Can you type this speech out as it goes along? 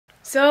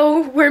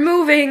So we're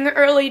moving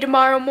early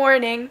tomorrow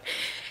morning,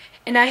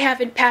 and I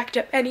haven't packed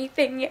up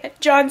anything yet.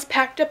 John's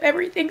packed up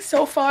everything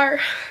so far.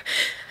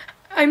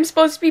 I'm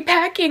supposed to be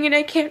packing and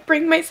I can't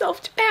bring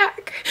myself to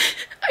pack.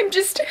 I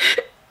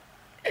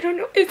don't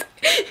know, it's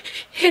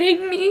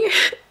hitting me,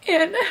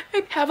 and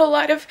I have a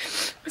lot of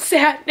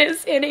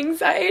sadness and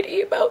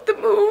anxiety about the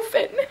move,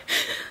 and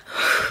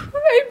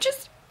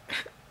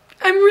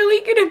I'm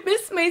really gonna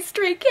miss my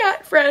stray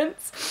cat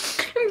friends.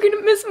 I'm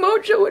gonna miss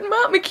Mojo and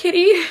Mama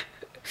Kitty,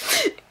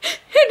 and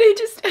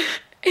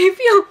I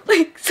feel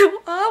like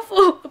so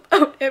awful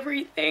about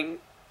everything.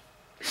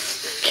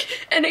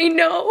 And I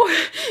know,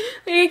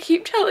 I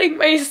keep telling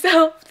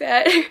myself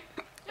that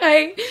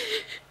I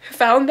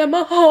found them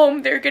a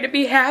home. They're gonna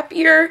be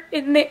happier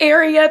in the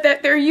area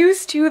that they're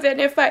used to than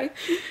if I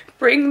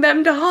bring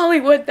them to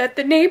Hollywood, that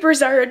the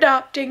neighbors are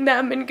adopting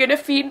them and gonna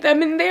feed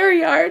them in their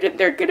yard and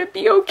they're gonna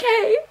be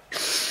okay.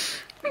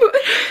 But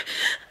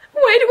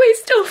why do I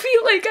still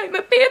feel like I'm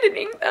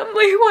abandoning them?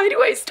 Like, why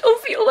do I still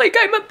feel like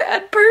I'm a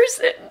bad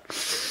person?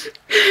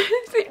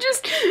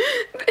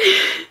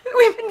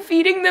 We've been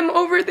feeding them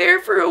over there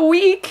for a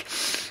week.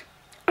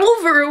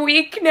 Over a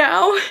week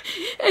now,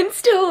 and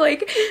still,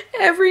 like,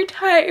 every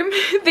time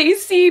they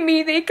see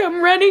me, they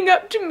come running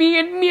up to me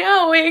and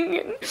meowing,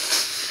 and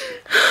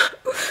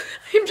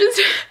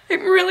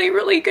I'm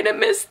really gonna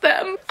miss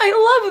them.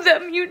 I love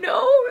them, you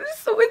know,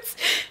 so it's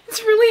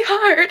really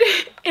hard,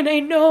 and I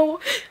know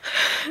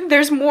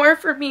there's more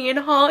for me in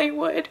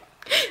Hollywood.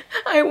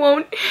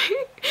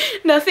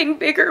 Nothing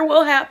bigger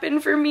will happen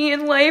for me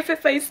in life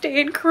if I stay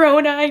in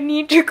Corona. I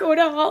need to go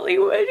to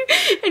Hollywood,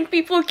 and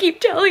people keep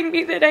telling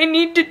me that I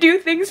need to do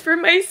things for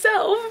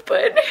myself,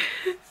 but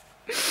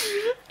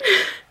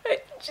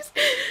it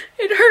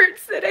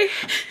hurts that I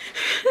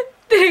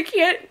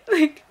can't,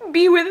 like,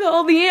 be with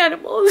all the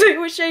animals. I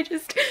wish I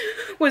just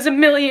was a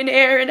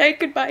millionaire and I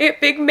could buy a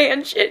big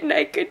mansion and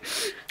I could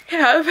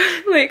have,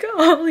 like,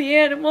 all the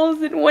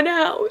animals in one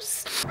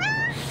house.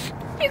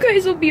 You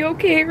guys will be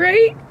okay,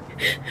 right?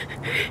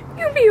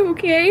 You'll be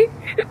okay.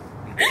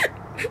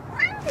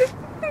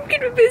 I'm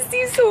gonna miss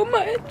you so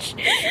much.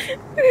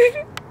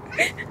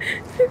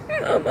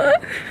 Mama.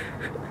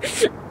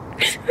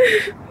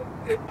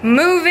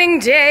 Moving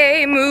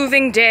day,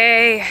 moving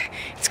day.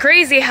 It's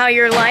crazy how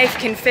your life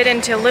can fit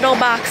into little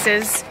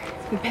boxes.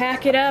 You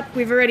pack it up,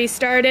 we've already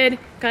started.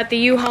 Got the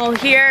U-Haul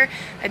here,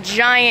 a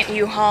giant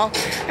U-Haul.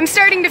 I'm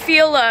starting to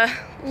feel a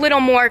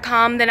little more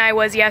calm than I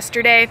was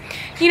yesterday.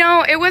 You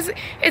know,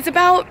 it's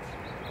about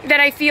that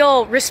I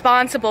feel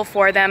responsible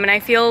for them and I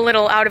feel a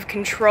little out of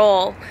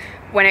control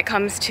when it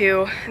comes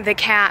to the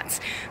cats.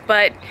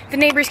 But the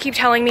neighbors keep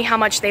telling me how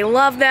much they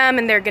love them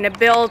and they're gonna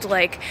build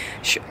like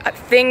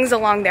things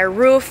along their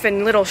roof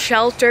and little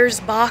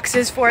shelters,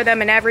 boxes for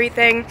them and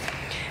everything.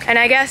 And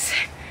I guess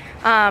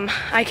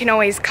I can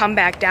always come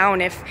back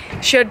down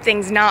should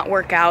things not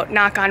work out.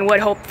 Knock on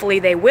wood, hopefully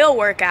they will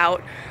work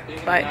out.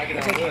 But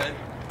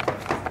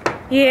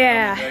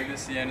yeah. Drag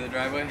this to the end of the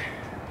driveway?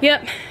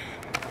 Yep.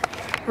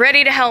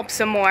 Ready to help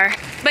some more.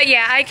 But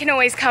yeah, I can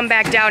always come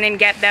back down and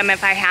get them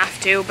if I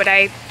have to, but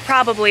I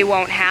probably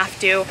won't have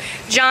to.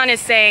 John is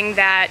saying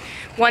that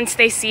once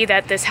they see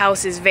that this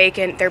house is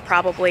vacant, they're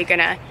probably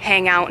gonna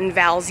hang out in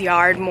Val's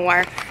yard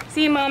more.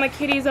 See, Mama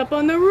Kitty's up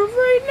on the roof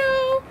right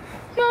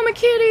now. Mama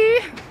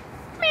Kitty.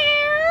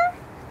 Meow.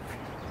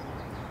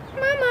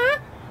 Mama.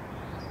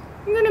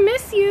 I'm gonna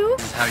miss you.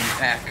 This is how you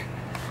pack.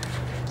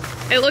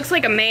 It looks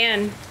like a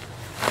man.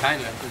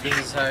 Kind of. But this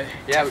is how,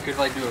 yeah, we could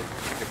like do a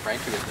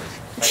prank with this.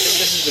 I think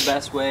this is the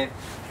best way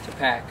to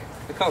pack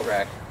the coat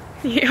rack.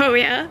 Oh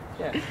yeah?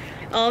 Yeah.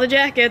 All the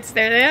jackets,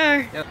 there they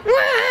are. Yep.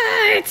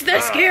 Wah, it's the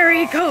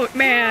scary coat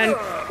man.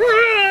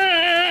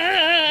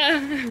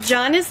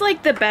 John is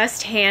like the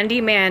best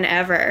handyman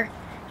ever.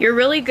 You're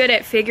really good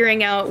at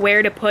figuring out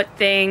where to put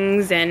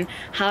things and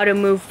how to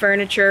move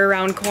furniture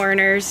around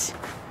corners.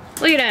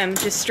 Look at him,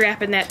 just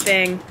strapping that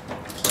thing.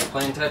 It's like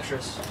playing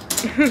Tetris.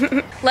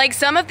 Like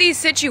some of these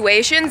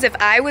situations, if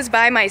I was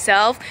by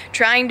myself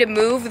trying to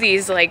move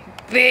these like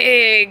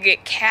big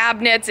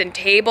cabinets and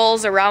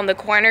tables around the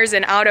corners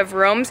and out of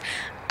rooms,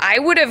 I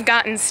would have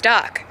gotten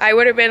stuck. I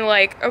would have been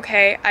like,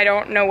 okay, I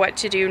don't know what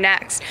to do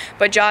next.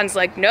 But John's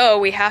like, no,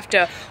 we have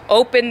to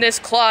open this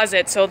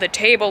closet so the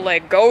table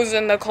like goes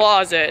in the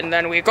closet and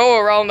then we go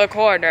around the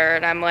corner.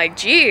 And I'm like,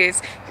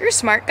 geez, you're a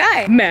smart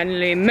guy.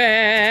 Manly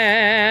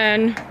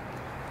man,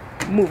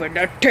 moving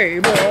the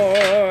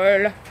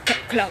table.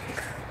 Clunk.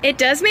 It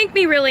does make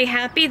me really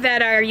happy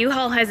that our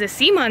U-Haul has a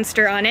sea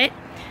monster on it.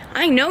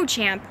 I know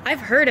Champ.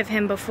 I've heard of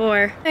him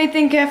before. I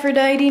think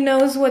Aphrodite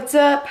knows what's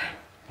up.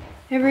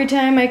 Every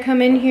time I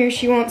come in here,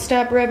 she won't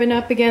stop rubbing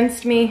up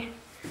against me.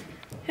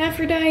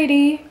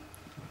 Aphrodite.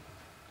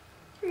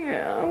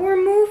 Yeah, we're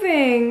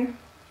moving.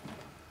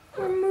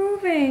 We're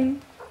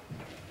moving.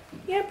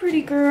 Yeah,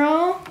 pretty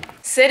girl.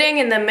 Sitting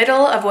in the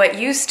middle of what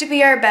used to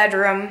be our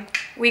bedroom.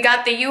 We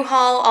got the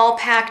U-Haul all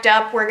packed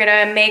up. We're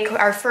gonna make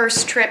our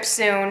first trip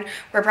soon.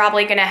 We're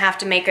probably gonna have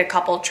to make a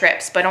couple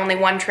trips, but only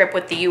one trip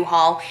with the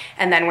U-Haul,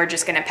 and then we're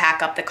just gonna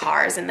pack up the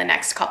cars in the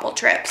next couple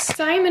trips.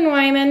 Simon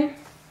Wyman.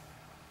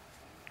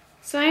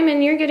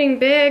 Simon, you're getting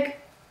big.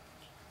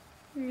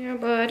 Yeah,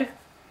 bud.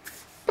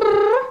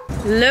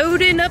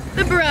 Loading up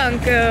the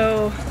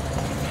Bronco.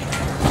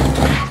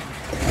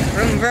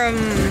 Vroom, vroom.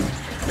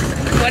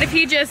 What if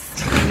he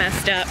just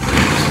messed up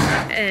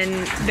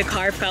and the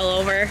car fell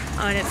over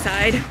on its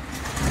side?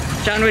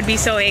 John would be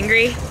so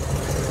angry.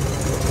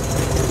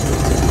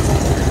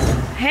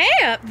 Hey,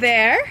 up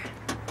there.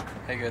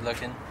 Hey, good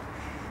looking.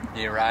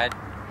 Do you ride?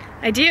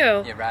 I do.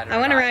 I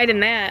want to ride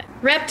in that.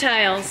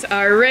 Reptiles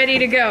are ready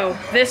to go.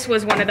 This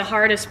was one of the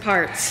hardest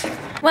parts.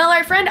 Well,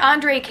 our friend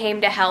Andre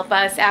came to help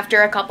us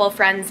after a couple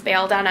friends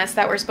bailed on us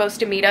that were supposed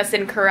to meet us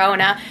in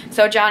Corona.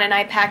 So John and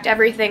I packed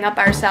everything up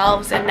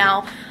ourselves, and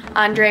now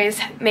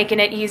Andre's making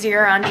it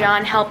easier on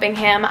John, helping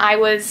him. I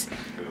was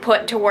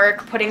put to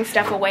work putting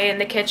stuff away in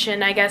the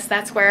kitchen. I guess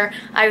that's where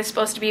I was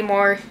supposed to be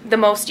the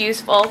most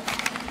useful.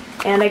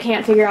 And I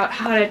can't figure out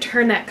how to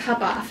turn that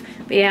cup off.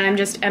 But yeah, I'm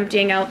just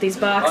emptying out these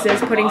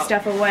boxes, putting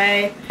stuff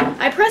away.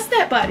 I pressed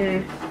that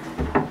button.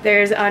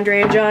 There's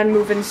Andre and John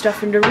moving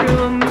stuff into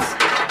rooms.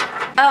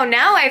 Oh,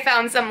 now I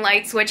found some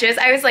light switches.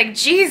 I was like,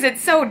 geez,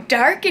 it's so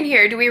dark in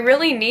here. Do we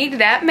really need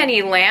that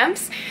many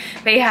lamps?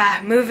 But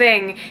yeah,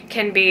 moving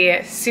can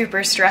be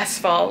super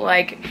stressful.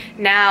 Like,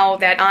 now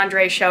that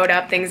Andre showed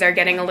up, things are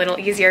getting a little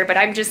easier, but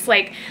I'm just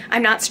like,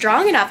 I'm not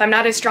strong enough. I'm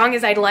not as strong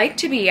as I'd like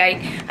to be.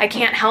 I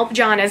can't help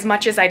John as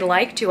much as I'd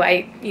like to.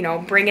 You know,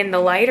 bring in the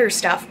lighter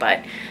stuff,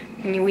 but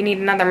we need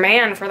another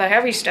man for the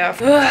heavy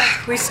stuff.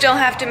 Ugh, we still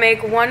have to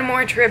make one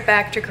more trip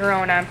back to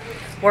Corona.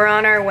 We're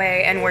on our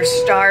way, and we're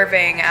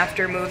starving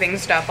after moving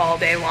stuff all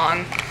day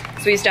long.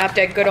 So we stopped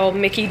at good old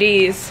Mickey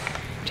D's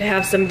to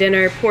have some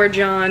dinner. Poor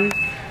John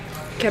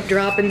kept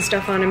dropping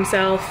stuff on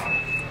himself.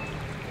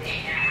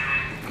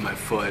 My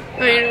foot.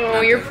 I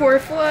know, your poor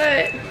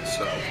foot.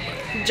 So,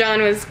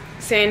 John was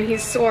saying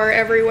he's sore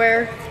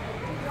everywhere.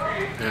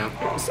 yeah.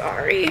 I'm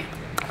sorry.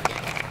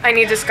 I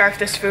need to scarf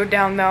this food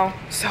down though.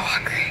 So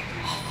hungry.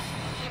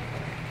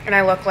 And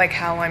I look like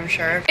hell, I'm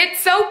sure. It's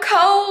so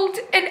cold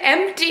and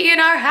empty in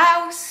our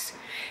house.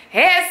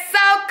 It's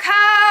so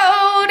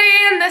cold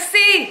in the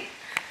sea.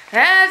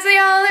 That's the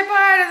only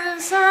part of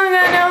the song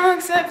I know,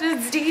 except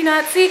it's D,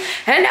 not C.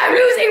 And I'm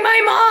losing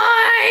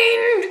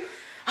my mind.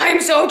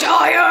 I'm so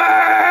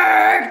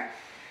tired.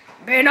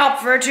 Been up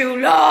for too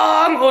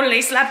long.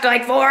 Only slept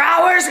like 4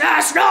 hours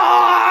last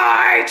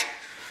night.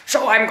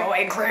 So I'm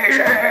going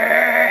crazy.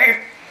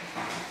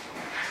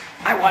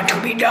 I want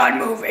to be done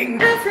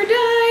moving.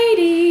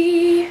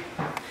 Aphrodite.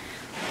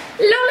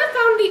 Lola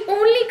found the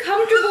only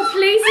comfortable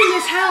place in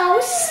this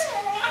house.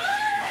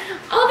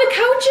 All the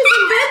couches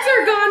and beds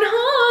are gone,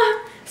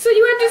 huh? So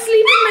you had to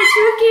sleep in my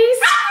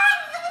suitcase?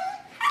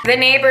 The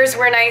neighbors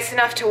were nice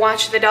enough to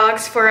watch the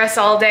dogs for us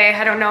all day.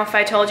 I don't know if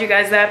I told you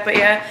guys that, but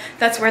yeah,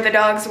 that's where the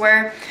dogs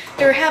were.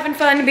 They were having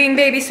fun being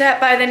babysat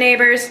by the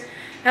neighbors.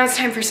 Now it's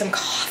time for some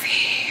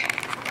coffee.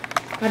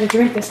 Gotta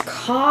drink this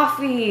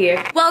coffee.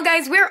 Well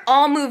guys, we're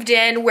all moved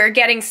in. We're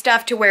getting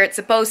stuff to where it's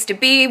supposed to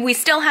be. We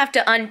still have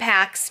to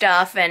unpack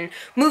stuff and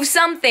move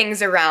some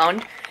things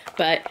around,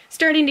 but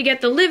starting to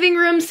get the living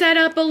room set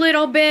up a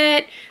little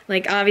bit.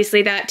 Like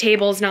obviously that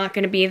table's not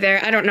gonna be there.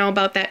 I don't know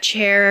about that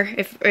chair,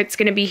 if it's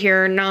gonna be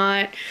here or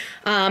not.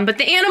 But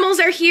the animals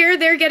are here,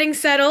 they're getting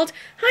settled.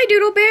 Hi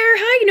Doodle Bear,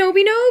 hi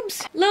Noby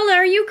Nobes. Lola,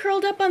 are you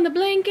curled up on the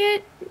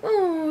blanket?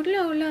 Oh,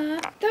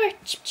 Lola. Thor.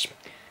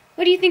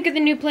 What do you think of the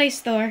new place,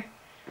 Thor?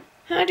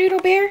 Huh, Doodle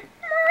Bear?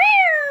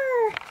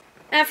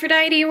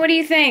 Aphrodite, what do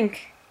you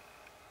think?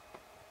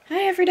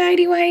 Hi,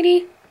 Aphrodite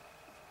Whitey.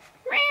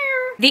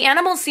 The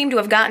animals seem to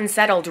have gotten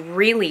settled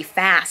really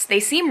fast. They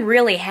seem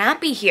really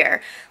happy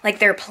here. Like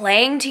they're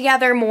playing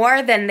together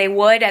more than they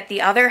would at the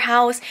other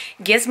house.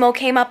 Gizmo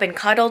came up and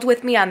cuddled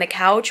with me on the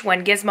couch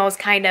when Gizmo's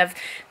kind of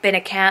been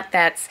a cat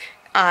that's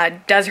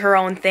does her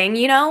own thing,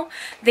 you know?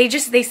 They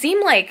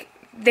seem like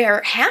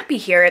they're happy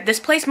here. This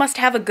place must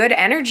have a good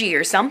energy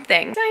or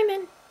something.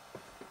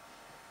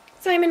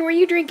 Simon, were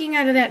you drinking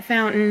out of that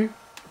fountain?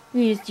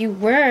 Yes, you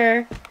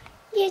were.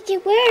 Yes, you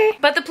were.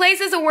 But the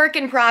place is a work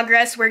in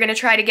progress. We're gonna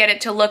try to get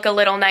it to look a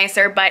little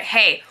nicer, but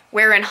hey,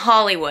 we're in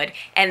Hollywood,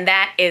 and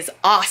that is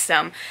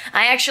awesome.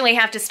 I actually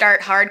have to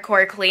start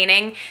hardcore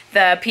cleaning.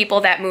 The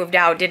people that moved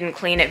out didn't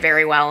clean it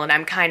very well, and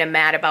I'm kind of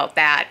mad about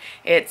that.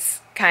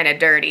 It's kind of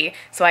dirty,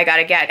 so I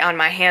gotta get on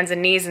my hands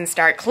and knees and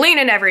start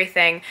cleaning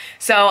everything.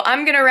 So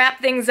I'm gonna wrap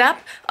things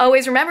up.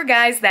 Always remember,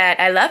 guys, that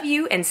I love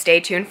you, and stay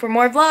tuned for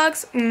more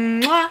vlogs.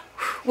 Mwah.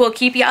 We'll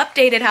keep you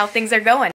updated how things are going.